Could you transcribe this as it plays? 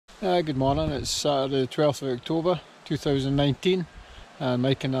Good morning, it's Saturday the 12th of October 2019 and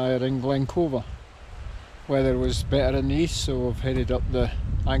Mike and I are in Glen Clova. Weather was better in the east, so we've headed up the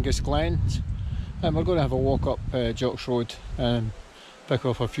Angus Glens and we're going to have a walk up Jock's Road and pick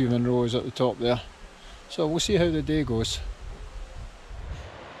off a few munros at the top there. So we'll see how the day goes.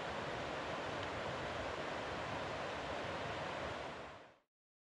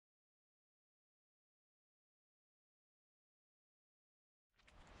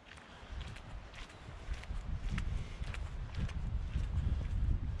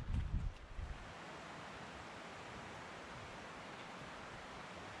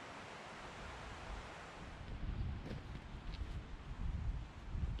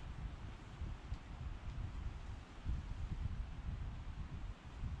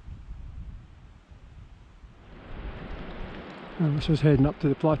 And this is heading up to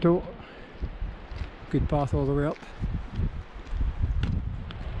the plateau. Good path all the way up.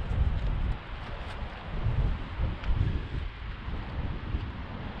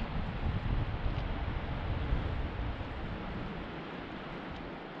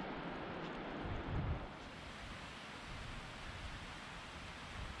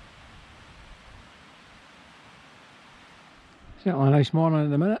 Certainly a nice morning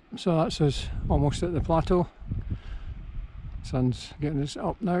at the minute, so that's us almost at the plateau. Sun's getting us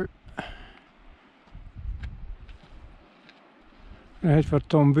up now. I head for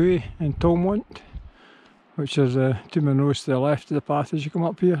Buidhe and Tolmount, which is 2 munros to the left of the path as you come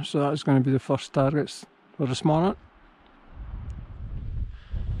up here, so that's going to be the first targets for this morning.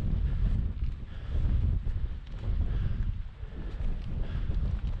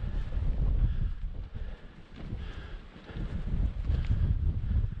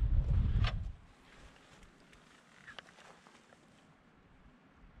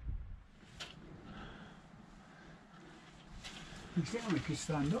 We could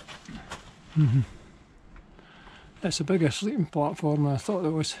stand up. It's a bigger sleeping platform than I thought it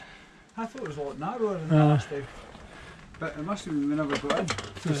was. I thought it was a lot narrower than the last time. But it must have been we never got in.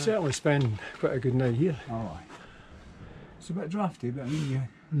 You certainly spend quite a good night here. Oh, aye. It's a bit drafty, but I mean,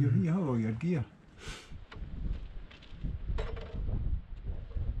 you have all your gear.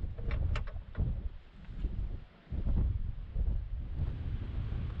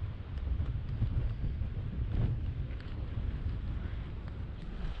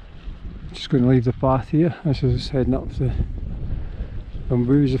 Just going to leave the path here. This is heading up to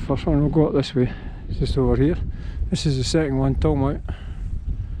Buidhe is the first one. We'll go up this way. It's just over here. This is the second one, Tolmount.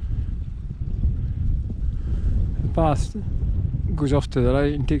 The path goes off to the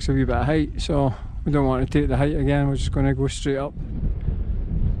right and takes a wee bit of height, so we don't want to take the height again. We're just going to go straight up.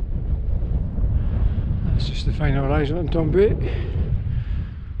 That's just the final horizon on Buidhe.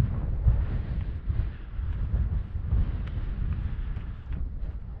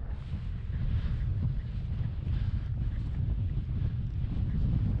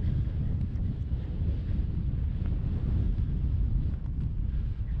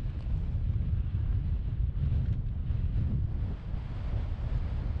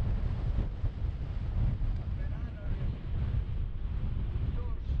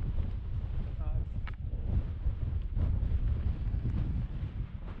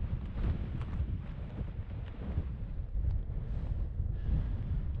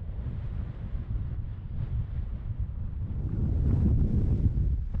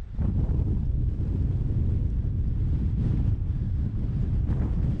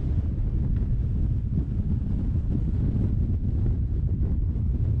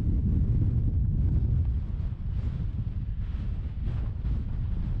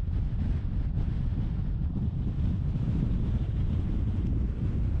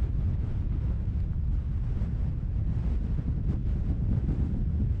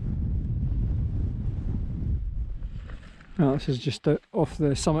 Now this is just off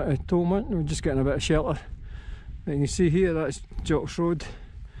the summit of Tolmount. We're just getting a bit of shelter. You can see here that's Jock's Road,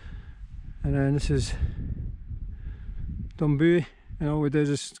 and then this is Buidhe, and all we do is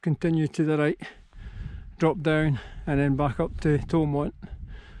just continue to the right, drop down and then back up to Tolmount.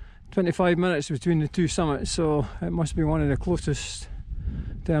 25 minutes between the two summits, so it must be one of the closest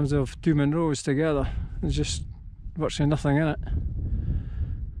in terms of 2 munros together. There's just virtually nothing in it.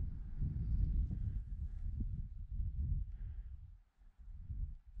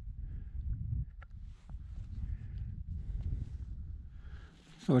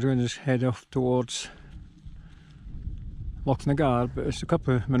 So we're going to just head off towards Bannoch, but it's a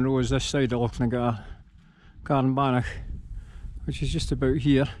couple of munros this side of Bannoch, Cairn, Bannoch, which is just about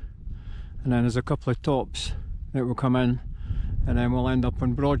here, and then there's a couple of tops that will come in, and then we'll end up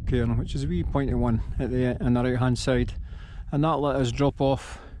on Cairn, which is a wee pointy one at the on the right hand side, and that let us drop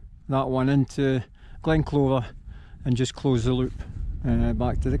off that one into Glen Clova and just close the loop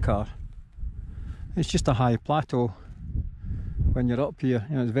back to the car. It's just a high plateau when you're up here,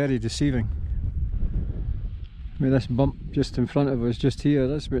 you know, it's very deceiving. I mean, this bump just in front of us, just here,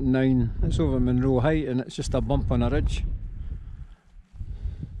 that's about 9, it's over Munro height, and it's just a bump on a ridge.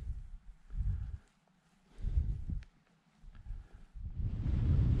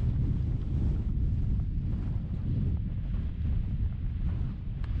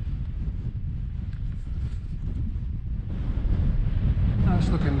 That's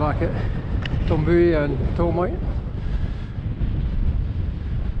looking back at Buidhe and Tolmount.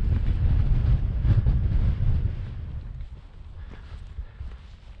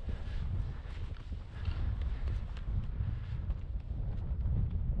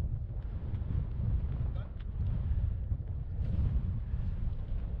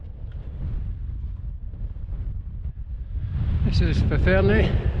 This is Faferney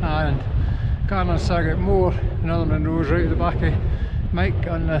and Cairn and Sagat Moor, another munro right at the back of Mike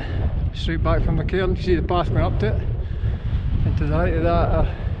on the straight back from the Cairn. You see the path going up to it, and to the right of that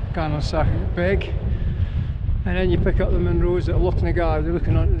are Cairn and Sagat Beg, and then you pick up the munros at Lochnagar. You're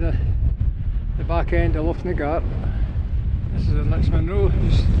looking onto the back end of Lochnagar. This is the next munro,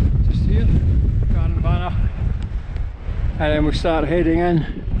 just here, Cairn and Bannoch, and then we start heading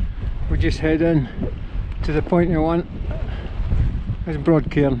in. We just head in to the point we want. It's broad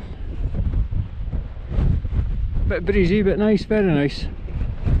Cairn. Bit breezy, but nice, very nice.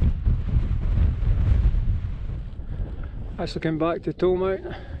 That's looking back to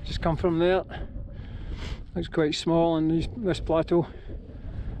Tolmount, just come from there. Looks quite small on this plateau.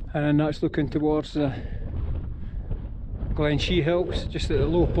 And then that's looking towards the Glen Hills, just at the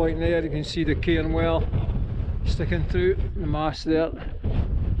low point there. You can see the Cairn well sticking through the mast there.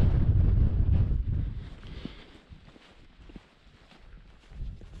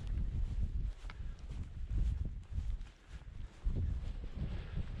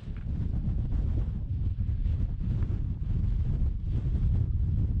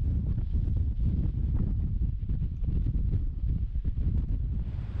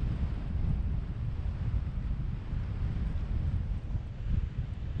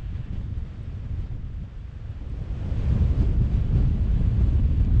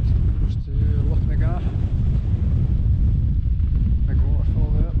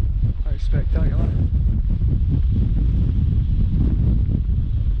 Spectacular.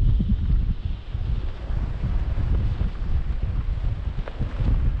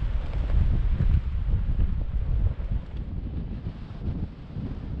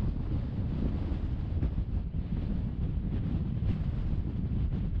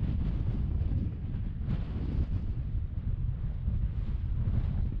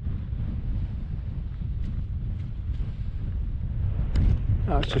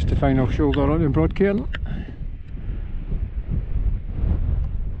 That's just the final shoulder on the broad Cairn.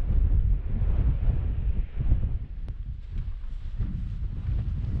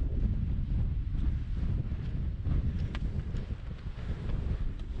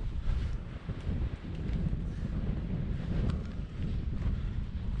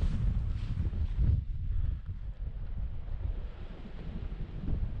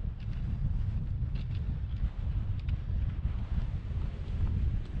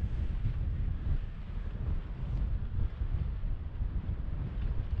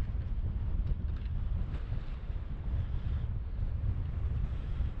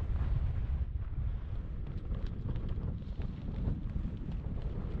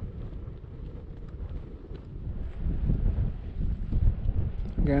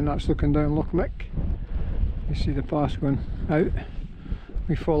 Again, that's looking down Loch Mick. You see the path going out.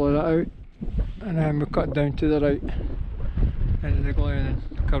 We follow that out, and then we cut down to the right into the glen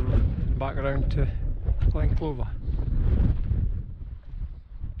and curve back around to Glen Clova.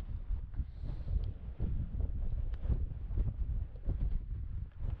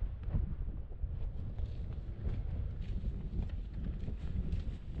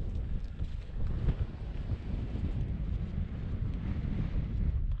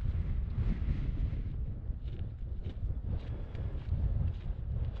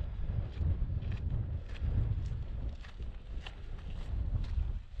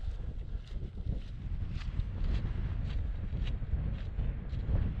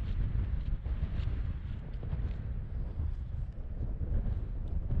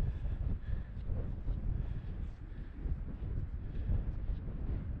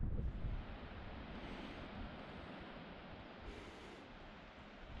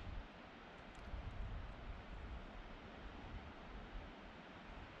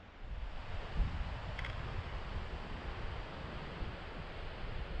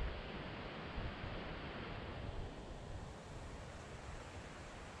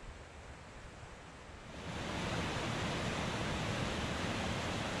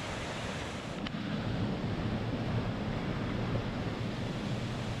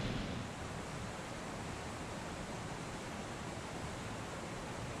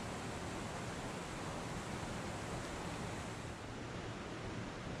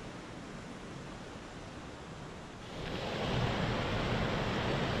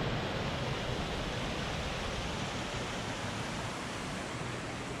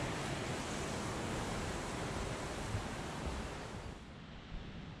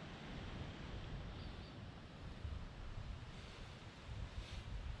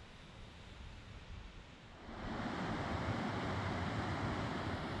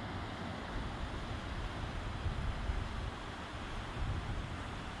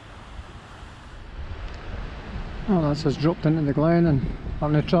 Well, that's us dropped into the glen and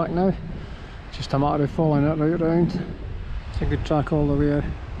on the track now. Just a matter of following it right round. It's a good track all the way out.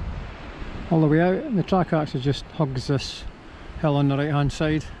 And the track actually just hugs this hill on the right hand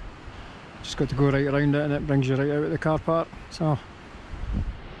side. Just got to go right around it and it brings you right out of the car park. So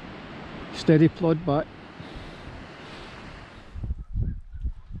steady plod back.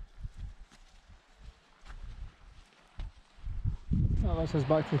 Well, this is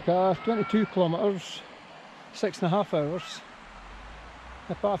back to the car. 22 kilometres, 6.5 hours.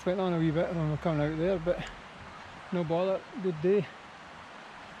 The path went on a wee bit when we were coming out there, but no bother, good day.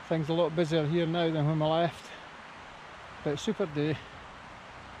 Things a lot busier here now than when we left, but super day.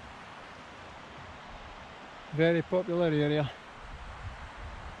 Very popular area.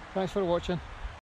 Thanks for watching.